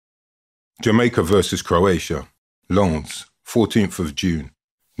Jamaica versus Croatia, Lens, 14th of June,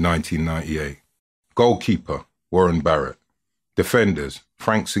 1998. Goalkeeper, Warren Barrett. Defenders,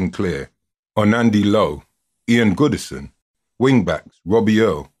 Frank Sinclair, Onandi Lowe, Ian Goodison. Wingbacks, Robbie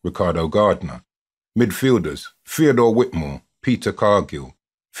Earle, Ricardo Gardner. Midfielders, Theodore Whitmore, Peter Cargill,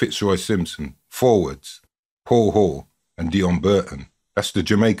 Fitzroy Simpson. Forwards, Paul Hall and Dion Burton. That's the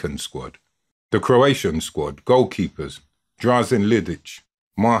Jamaican squad. The Croatian squad, goalkeepers, Drazen Lidic,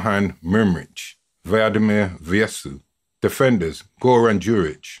 Marhan Mrmric, Vladimir Viesu. Defenders, Goran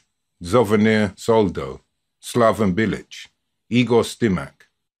Djuric, Zovanir Soldo, Slaven Bilic, Igor Stimac,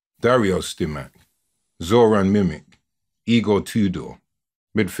 Dario Stimac, Zoran Mimic, Igor Tudor.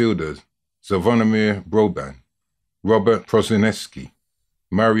 Midfielders, Zvonimir Broban, Robert Prozineski,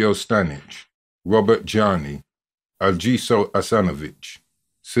 Mario Stanic, Robert Gianni, Algiso Asanovic,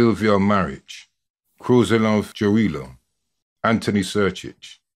 Silvio Maric, Kruzilov Jorilo, Anthony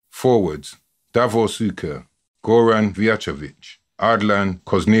Sercic. Forwards, Davor Suker, Goran Vjačević, Adlan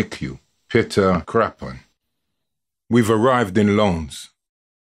Koznikiu, Peter Krapan. We've arrived in Lens.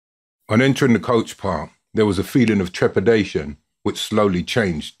 On entering the coach park, there was a feeling of trepidation which slowly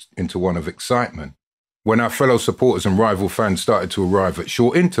changed into one of excitement when our fellow supporters and rival fans started to arrive at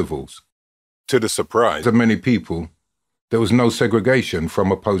short intervals. To the surprise of many people, there was no segregation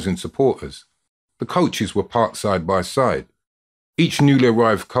from opposing supporters. The coaches were parked side by side. Each newly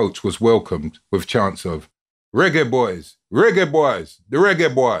arrived coach was welcomed with chants of, "Reggae Boyz, Reggae Boyz, the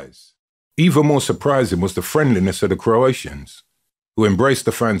Reggae Boyz." Even more surprising was the friendliness of the Croatians, who embraced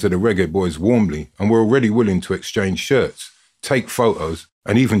the fans of the Reggae Boyz warmly and were already willing to exchange shirts, take photos,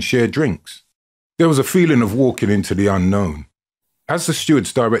 and even share drinks. There was a feeling of walking into the unknown. As the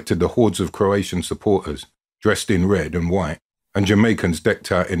stewards directed the hordes of Croatian supporters, dressed in red and white, and Jamaicans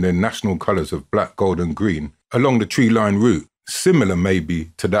decked out in their national colours of black, gold and green, along the tree-lined route, similar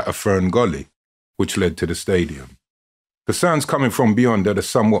maybe to that of Fern Gully, which led to the stadium. The sounds coming from beyond had a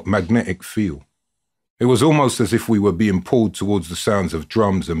somewhat magnetic feel. It was almost as if we were being pulled towards the sounds of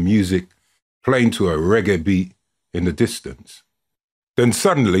drums and music, playing to a reggae beat in the distance. Then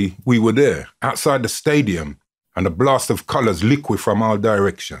suddenly, we were there, outside the stadium, and a blast of colours liquid from all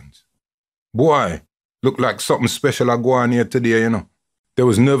directions. Boy, looked like something special I go on here today, you know. There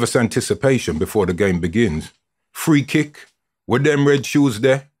was nervous anticipation before the game begins. Free kick, with them red shoes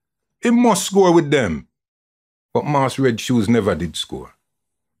there. He must score with them. But Mars Red Shoes never did score.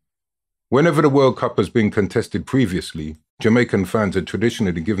 Whenever the World Cup has been contested previously, Jamaican fans had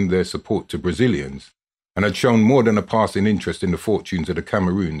traditionally given their support to Brazilians and had shown more than a passing interest in the fortunes of the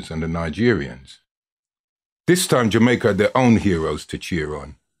Cameroons and the Nigerians. This time Jamaica had their own heroes to cheer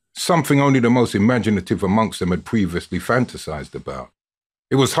on, something only the most imaginative amongst them had previously fantasized about.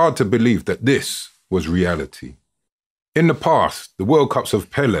 It was hard to believe that this was reality. In the past, the World Cups of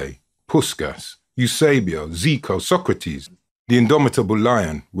Pelé, Puskas, Eusebio, Zico, Socrates, the indomitable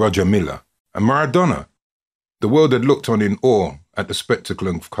lion, Roger Miller, and Maradona. The world had looked on in awe at the spectacle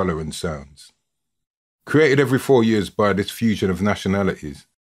of colour and sounds. Created every 4 years by this fusion of nationalities,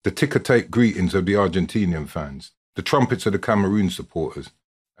 the ticker-tape greetings of the Argentinian fans, the trumpets of the Cameroon supporters,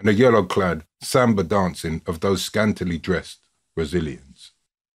 and the yellow-clad samba dancing of those scantily dressed Brazilians.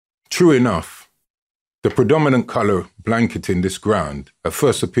 True enough, the predominant colour blanketing this ground at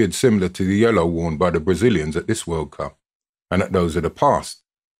first appeared similar to the yellow worn by the Brazilians at this World Cup and at those of the past.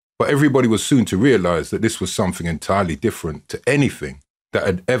 But everybody was soon to realise that this was something entirely different to anything that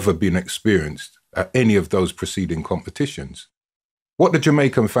had ever been experienced at any of those preceding competitions. What the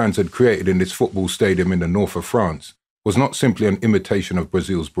Jamaican fans had created in this football stadium in the north of France was not simply an imitation of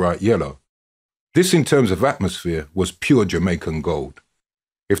Brazil's bright yellow. This, in terms of atmosphere, was pure Jamaican gold.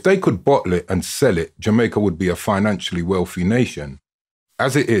 If they could bottle it and sell it, Jamaica would be a financially wealthy nation.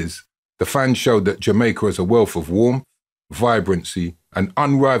 As it is, the fans showed that Jamaica has a wealth of warmth, vibrancy, and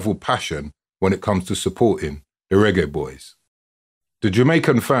unrivaled passion when it comes to supporting the Reggae Boyz. The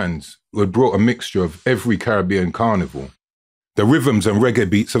Jamaican fans, who had brought a mixture of every Caribbean carnival, the rhythms and reggae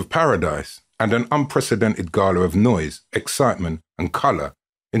beats of paradise, and an unprecedented gala of noise, excitement, and colour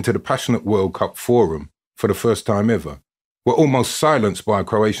into the passionate World Cup forum for the first time ever, were almost silenced by a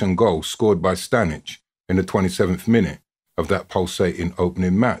Croatian goal scored by Stanic in the 27th minute of that pulsating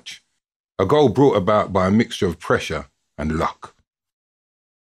opening match. A goal brought about by a mixture of pressure and luck.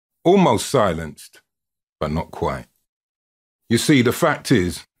 Almost silenced, but not quite. You see, the fact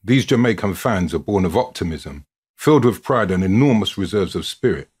is, these Jamaican fans are born of optimism, filled with pride and enormous reserves of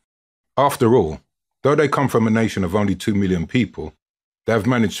spirit. After all, though they come from a nation of only 2 million people, they have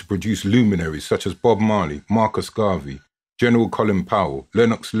managed to produce luminaries such as Bob Marley, Marcus Garvey, General Colin Powell,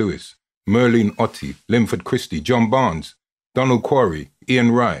 Lennox Lewis, Merlin Ottey, Linford Christie, John Barnes, Donald Quarry,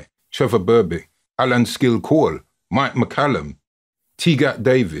 Ian Wright, Trevor Berbick, Alan Skill Cole, Mike McCallum, T-Gat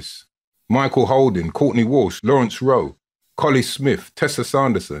Davis, Michael Holding, Courtney Walsh, Lawrence Rowe, Collie Smith, Tessa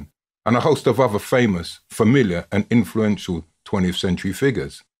Sanderson, and a host of other famous, familiar and influential 20th century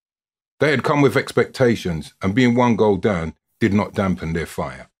figures. They had come with expectations, and being 1 goal down did not dampen their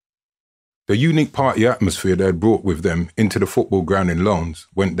fire. The unique party atmosphere they had brought with them into the football ground in Lens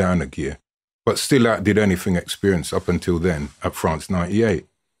went down a gear, but still outdid anything experienced up until then at France 98.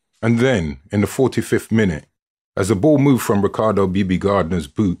 And then, in the 45th minute, as the ball moved from Ricardo Bibi Gardner's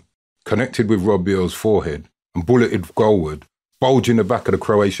boot, connected with Robbie Earl's forehead, and bulleted goalward, bulging the back of the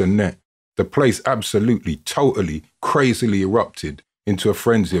Croatian net, the place absolutely, totally, crazily erupted into a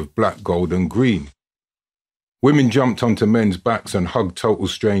frenzy of black, gold and green. Women jumped onto men's backs and hugged total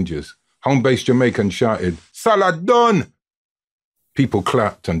strangers. Home-based Jamaicans shouted, "Salah done!" People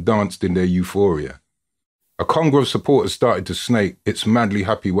clapped and danced in their euphoria. A conga of supporters started to snake its madly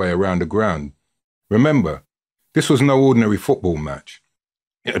happy way around the ground. Remember, this was no ordinary football match.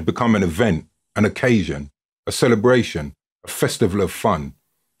 It had become an event, an occasion, a celebration, a festival of fun.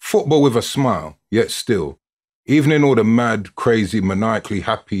 Football with a smile, yet still, even in all the mad, crazy, maniacally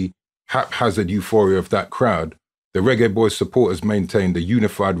happy, haphazard euphoria of that crowd, the Reggae Boyz supporters maintained a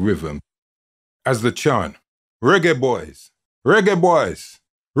unified rhythm as the chant, "Reggae Boyz, Reggae Boyz,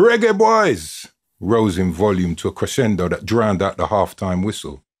 Reggae Boyz," rose in volume to a crescendo that drowned out the halftime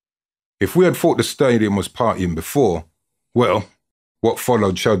whistle. If we had thought the stadium was partying before, well, what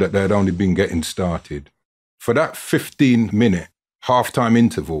followed showed that they had only been getting started. For that 15-minute halftime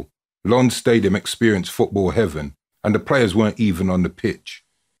interval, Lens Stadium experienced football heaven, and the players weren't even on the pitch.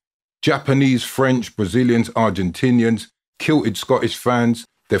 Japanese, French, Brazilians, Argentinians, kilted Scottish fans,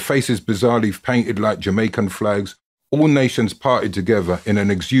 their faces bizarrely painted like Jamaican flags, all nations partied together in an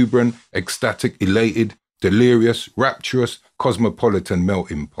exuberant, ecstatic, elated, delirious, rapturous, cosmopolitan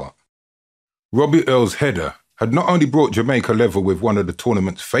melting pot. Robbie Earl's header had not only brought Jamaica level with one of the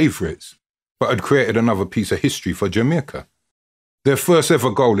tournament's favourites, but had created another piece of history for Jamaica. Their first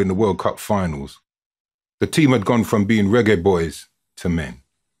ever goal in the World Cup finals. The team had gone from being Reggae Boyz to men.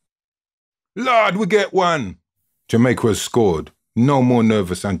 "Lord, we get one!" Jamaica has scored. No more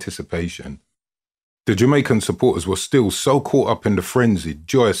nervous anticipation. The Jamaican supporters were still so caught up in the frenzied,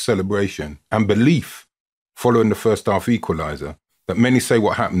 joyous celebration and belief following the first half equaliser that many say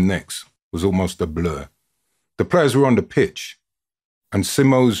what happened next was almost a blur. The players were on the pitch, and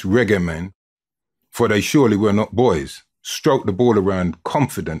Simo's reggae men, for they surely were not boys, stroked the ball around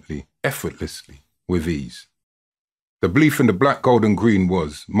confidently, effortlessly, with ease. The belief in the black, gold and green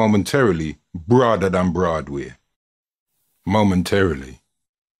was, momentarily, broader than Broadway. Momentarily.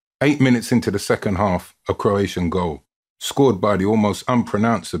 8 minutes into the second half, a Croatian goal, scored by the almost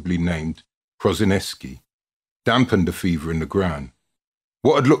unpronounceably named Prozineski, dampened the fever in the ground.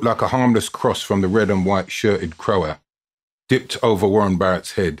 What had looked like a harmless cross from the red and white shirted Croat dipped over Warren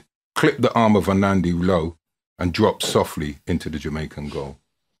Barrett's head, clipped the arm of Anandi low, and dropped softly into the Jamaican goal.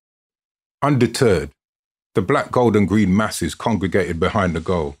 Undeterred, the black, gold and green masses congregated behind the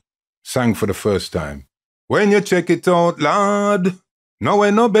goal, sang for the first time, "When you check it out, lad, no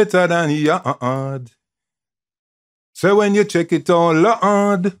way no better than yard." So when you check it out,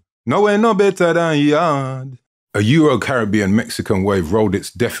 lad, no way no better than yard. A Euro-Caribbean Mexican wave rolled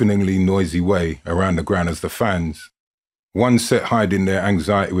its deafeningly noisy way around the ground as the fans, one set hiding their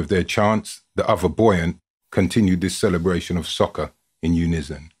anxiety with their chants, the other buoyant, continued this celebration of soccer in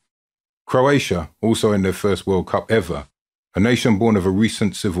unison. Croatia, also in their first World Cup ever, a nation born of a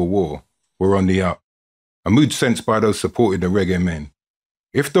recent civil war, were on the up, a mood sensed by those supporting the reggae men.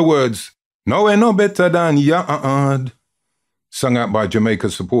 If the words, "No way no better than yard," sung out by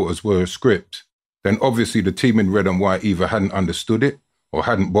Jamaica's supporters were a script, then obviously the team in red and white either hadn't understood it or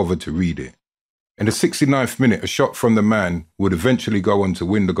hadn't bothered to read it. In the 69th minute, a shot from the man who would eventually go on to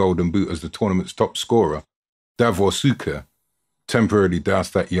win the Golden Boot as the tournament's top scorer, Davor Suker, temporarily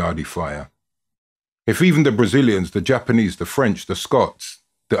doused that yardie fire. If even the Brazilians, the Japanese, the French, the Scots,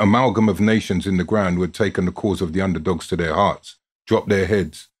 the amalgam of nations in the ground who had taken the cause of the underdogs to their hearts, dropped their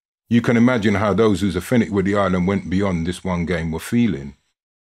heads, you can imagine how those whose affinity with the island went beyond this one game were feeling.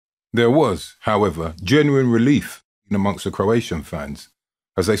 There was, however, genuine relief amongst the Croatian fans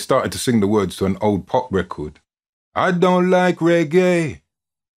as they started to sing the words to an old pop record. "I don't like reggae.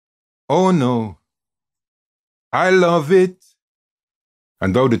 Oh no. I love it."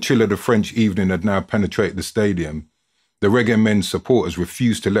 And though the chill of the French evening had now penetrated the stadium, the reggae men's supporters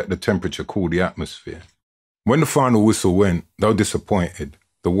refused to let the temperature cool the atmosphere. When the final whistle went, though disappointed,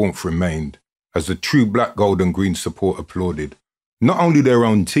 the warmth remained as the true black, gold and green support applauded not only their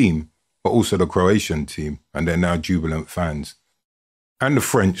own team, but also the Croatian team and their now jubilant fans. and the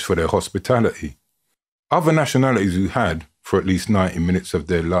French for their hospitality. Other nationalities who had, for at least 90 minutes of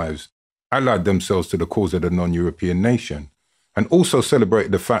their lives, allied themselves to the cause of the non-European nation, and also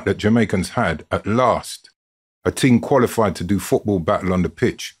celebrated the fact that Jamaicans had, at last, a team qualified to do football battle on the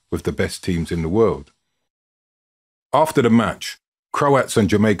pitch with the best teams in the world. After the match, Croats and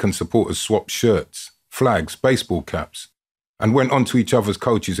Jamaican supporters swapped shirts, flags, baseball caps, and went onto each other's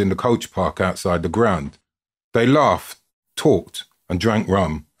coaches in the coach park outside the ground. They laughed, talked, and drank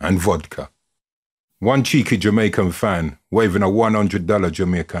rum and vodka. One cheeky Jamaican fan waving a $100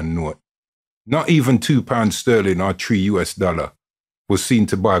 Jamaican note, not even £2 sterling or $3 was seen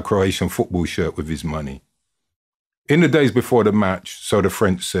to buy a Croatian football shirt with his money. In the days before the match, so the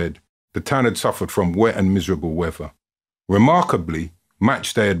French said, the town had suffered from wet and miserable weather. Remarkably,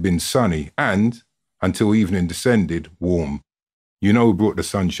 match day had been sunny and, until evening descended, warm. You know who brought the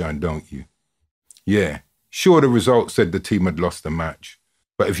sunshine, don't you? Yeah, sure the results said the team had lost the match.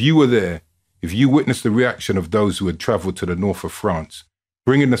 But if you were there, if you witnessed the reaction of those who had travelled to the north of France,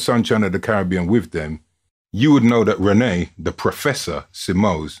 bringing the sunshine of the Caribbean with them, you would know that René, the Professor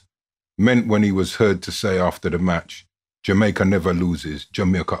Simoes, meant when he was heard to say after the match, Jamaica never loses,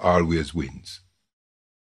 Jamaica always wins.